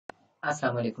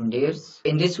Assalamu alaikum dears.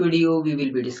 In this video we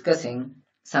will be discussing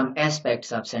some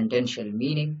aspects of sentential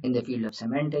meaning in the field of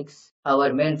semantics.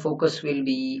 Our main focus will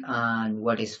be on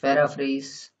what is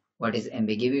paraphrase, what is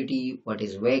ambiguity, what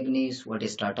is vagueness, what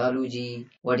is tautology,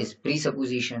 what is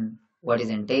presupposition, what is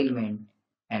entailment,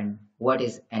 and what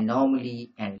is anomaly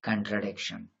and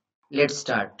contradiction. Let's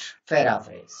start.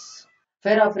 Paraphrase.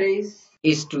 Paraphrase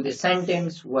is to the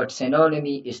sentence what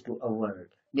synonymy is to a word.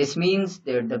 This means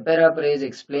that the paraphrase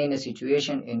explains a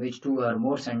situation in which two or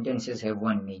more sentences have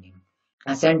one meaning.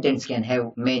 A sentence can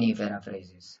have many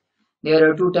paraphrases.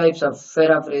 There are two types of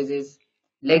paraphrases,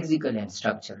 lexical and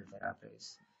structural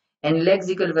paraphrase. In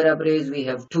lexical paraphrase, we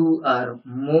have two or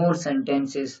more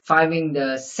sentences having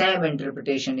the same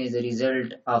interpretation as a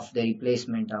result of the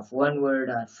replacement of one word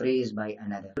or phrase by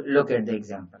another. Look at the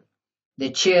example. The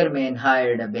chairman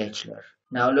hired a bachelor.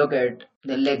 Now look at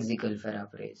the lexical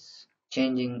paraphrase,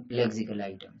 changing lexical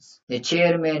items. The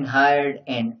chairman hired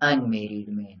an unmarried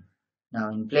man. Now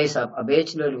in place of a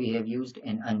bachelor, we have used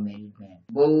an unmarried man.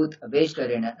 Both a bachelor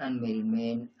and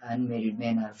an unmarried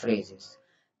man are phrases.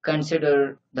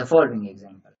 Consider the following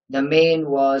example. The man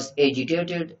was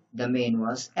agitated, the man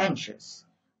was anxious.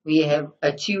 We have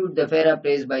achieved the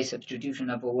paraphrase by substitution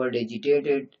of a word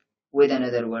agitated with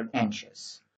another word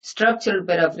anxious. Structural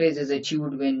paraphrase is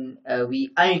achieved when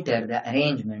we alter the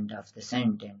arrangement of the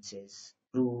sentences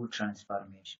through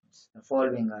transformations. The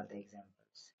following are the examples.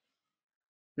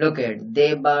 Look at,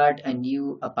 they bought a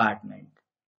new apartment.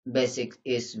 Basic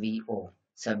SVO,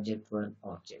 subject, verb,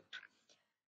 object.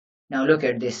 Now look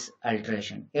at this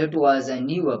alteration. It was a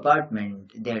new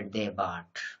apartment that they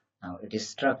bought. Now it is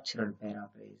structural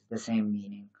paraphrase, the same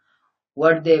meaning.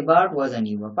 What they bought was a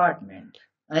new apartment.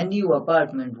 A new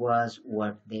apartment was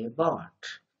what they bought.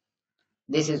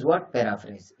 This is what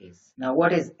paraphrase is. Now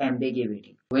what is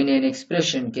ambiguity? When an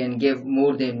expression can give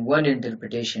more than one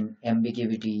interpretation,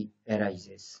 ambiguity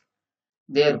arises.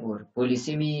 Therefore,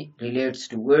 polysemy relates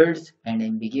to words and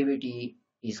ambiguity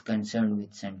is concerned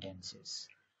with sentences.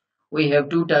 We have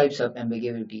two types of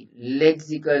ambiguity,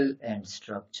 lexical and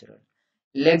structural.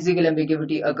 Lexical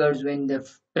ambiguity occurs when the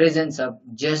presence of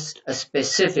just a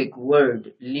specific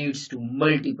word leads to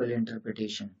multiple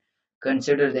interpretation.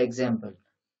 Consider the example.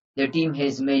 The team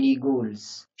has many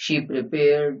goals. She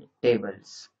prepared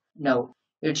tables. Now,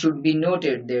 it should be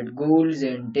noted that goals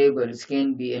and tables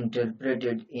can be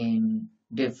interpreted in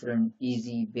different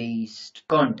easy-based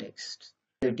contexts.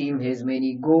 The team has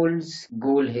many goals,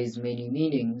 goal has many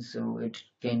meanings, so it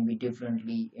can be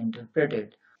differently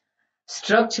interpreted.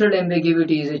 Structural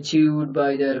ambiguity is achieved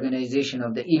by the organization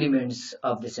of the elements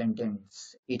of the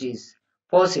sentence. It is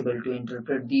possible to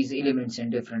interpret these elements in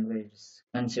different ways.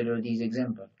 Consider these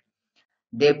examples.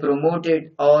 They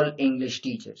promoted all English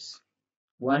teachers.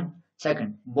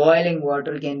 Second, boiling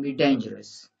water can be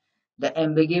dangerous. The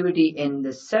ambiguity in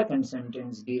the second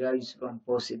sentence derives from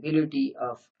possibility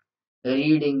of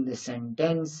reading the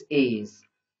sentence as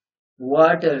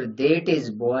water that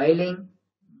is boiling,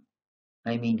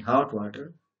 hot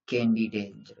water, can be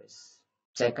dangerous.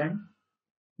 Second,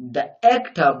 the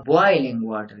act of boiling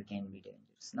water can be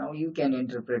dangerous. Now you can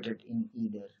interpret it in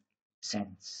either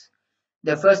sense.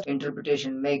 The first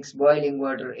interpretation makes boiling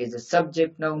water as a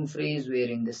subject noun phrase,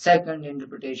 wherein the second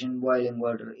interpretation, boiling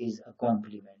water, is a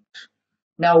complement.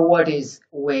 Now what is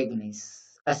vagueness?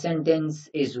 A sentence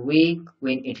is vague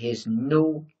when it has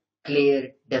no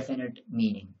clear, definite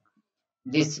meaning.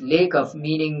 This lack of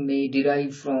meaning may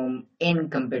derive from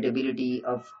incompatibility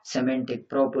of semantic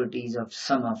properties of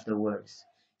some of the words.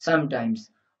 Sometimes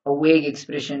a vague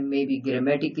expression may be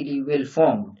grammatically well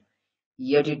formed,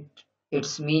 yet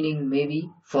its meaning may be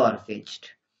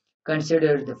far-fetched.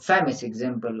 Consider the famous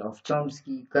example of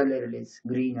Chomsky, colorless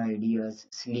green ideas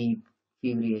sleep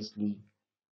feverishly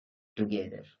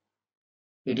together.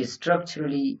 It is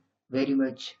structurally very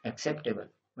much acceptable,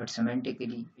 but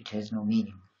semantically it has no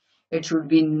meaning. It should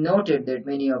be noted that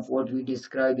many of what we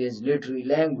describe as literary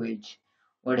language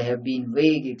would have been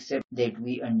vague except that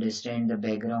we understand the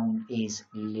background is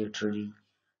literary.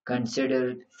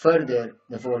 Consider further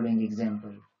the following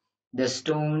example. The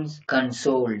stones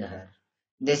consoled her.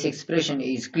 This expression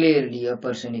is clearly a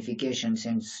personification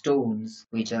since stones,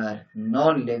 which are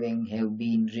non-living, have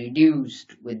been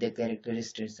reduced with the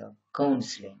characteristics of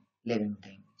counseling living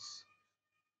things.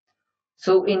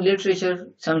 So in literature,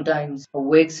 sometimes a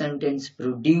vague sentence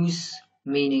produces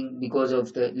meaning because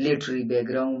of the literary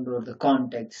background or the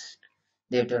context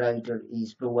that a writer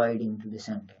is providing to the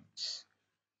sentence.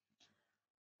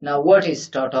 Now what is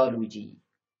tautology?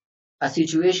 A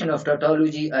situation of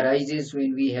tautology arises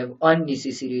when we have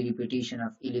unnecessary repetition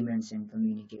of elements in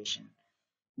communication.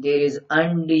 There is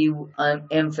undue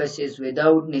emphasis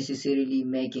without necessarily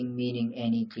making meaning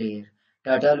any clear.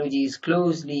 Tautology is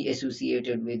closely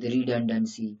associated with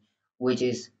redundancy, which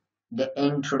is the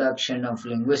introduction of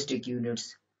linguistic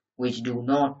units which do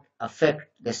not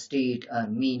affect the state or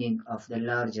meaning of the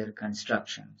larger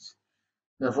constructions.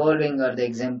 The following are the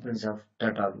examples of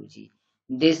tautology.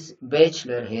 This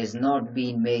bachelor has not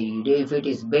been married. If it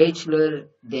is bachelor,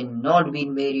 then not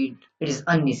been married, it is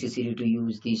unnecessary to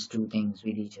use these two things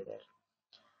with each other.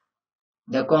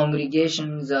 The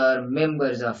congregations are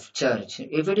members of church.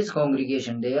 If it is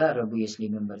congregation, they are obviously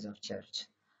members of church.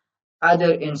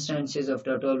 Other instances of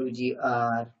tautology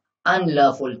are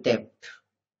unlawful theft.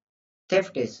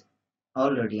 Theft is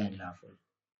already unlawful.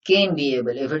 Can be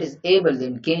able. If it is able,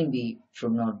 then can be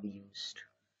should not be used.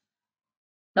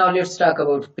 Now let's talk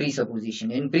about presupposition.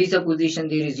 In presupposition,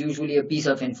 there is usually a piece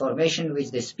of information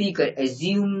which the speaker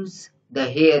assumes the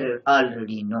hearer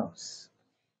already knows.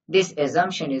 This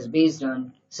assumption is based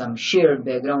on some shared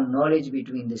background knowledge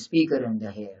between the speaker and the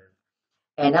hearer.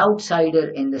 An outsider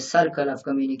in the circle of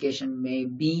communication may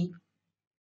be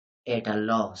at a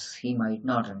loss. He might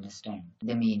not understand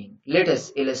the meaning. Let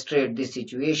us illustrate this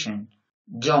situation.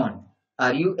 John,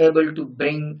 are you able to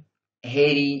bring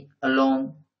Harry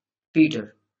along?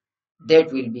 Peter,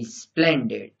 that will be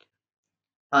splendid.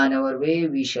 On our way,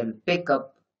 we shall pick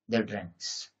up the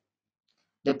drinks.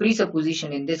 The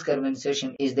presupposition in this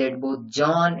conversation is that both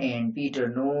John and Peter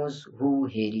knows who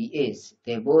Harry is.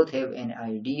 They both have an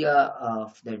idea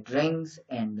of the drinks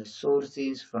and the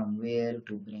sources from where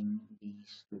to bring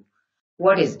these two.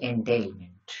 What is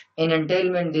entailment? In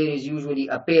entailment, there is usually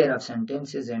a pair of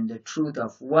sentences and the truth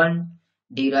of one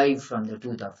derived from the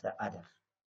truth of the other.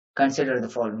 Consider the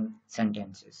following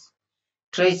sentences.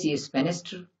 Tracy is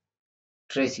spinster.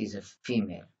 Tracy is a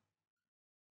female.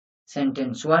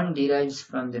 Sentence 1 derives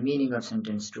from the meaning of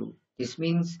sentence 2. This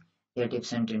means that if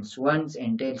sentence 1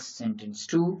 entails sentence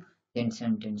 2, then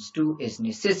sentence 2 is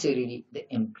necessarily the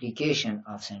implication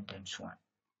of sentence 1.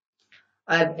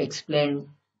 I have explained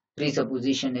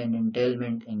presupposition and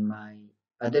entailment in my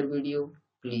other video.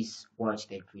 Please watch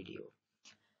that video.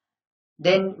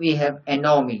 Then we have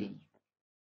anomaly.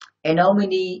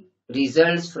 Anomaly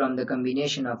results from the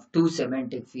combination of two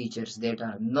semantic features that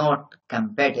are not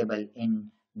compatible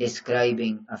in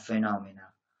describing a phenomena.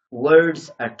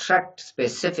 Words attract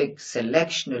specific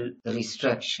selectional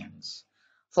restrictions.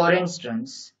 For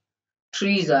instance,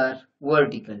 trees are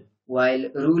vertical, while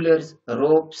rulers,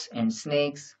 ropes, and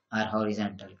snakes are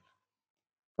horizontal.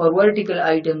 For vertical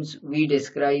items, we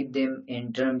describe them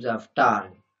in terms of tall,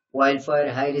 while for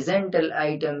horizontal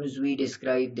items, we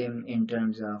describe them in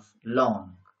terms of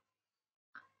long.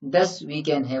 Thus, we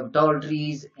can have tall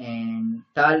trees and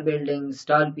tall buildings,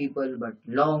 tall people, but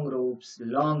long ropes,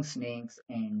 long snakes,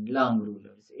 and long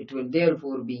rulers. It will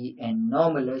therefore be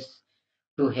anomalous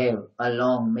to have a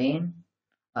long mane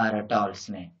or a tall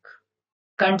snake.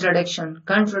 Contradiction.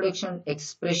 Contradiction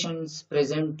expressions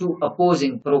present two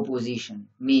opposing proposition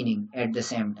meaning at the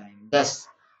same time. Thus,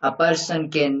 a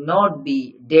person cannot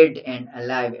be dead and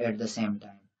alive at the same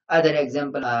time. Other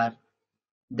examples are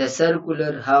the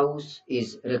circular house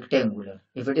is rectangular.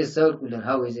 If it is circular,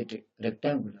 how is it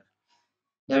rectangular?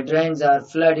 The drains are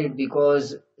flooded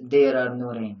because there are no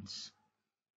rains.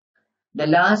 The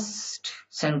last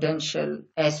sentential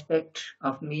aspect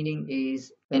of meaning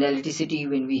is analyticity,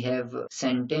 when we have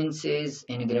sentences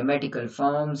in grammatical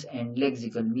forms and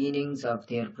lexical meanings of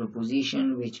their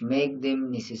proposition which make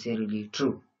them necessarily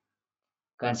true.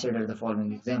 Consider the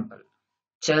following example.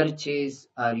 Churches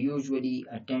are usually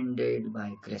attended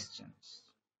by Christians.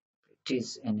 It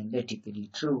is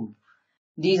analytically true.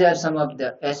 These are some of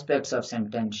the aspects of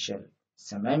sentential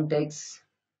semantics.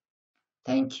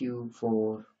 Thank you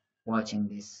for watching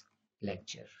this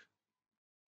lecture.